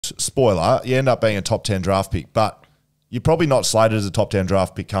spoiler, you end up being a top 10 draft pick, but you're probably not slated as a top 10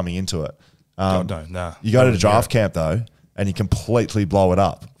 draft pick coming into it. God, no, nah. You go to the draft camp, though, and you completely blow it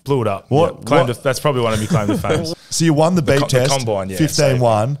up. Blew it up. That's probably one of my claim to fame. So you won the beep test, the combine,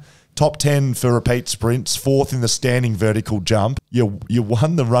 15-1, top 10 for repeat sprints, 4th in the standing vertical jump. You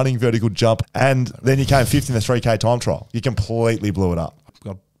won the running vertical jump, and then you came 5th in the 3K time trial. You completely blew it up.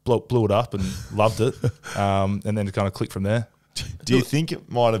 I blew it up and loved it, and then it kind of clicked from there. Do you think it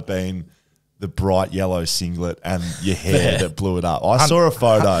might have been the bright yellow singlet and your hair that blew it up? I saw a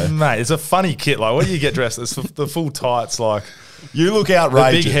photo. Mate, it's a funny kit. Like, what do you get dressed as? The full tights, like... You look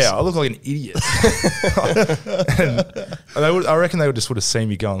outrageous. The big hair. I look like an idiot. And I reckon they would just sort of see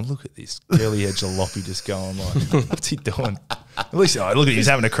me going, look at this curly-haired jalopy just going like, what's he doing? At least, look at him, he's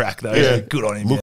having a crack though. Yeah. Good on him.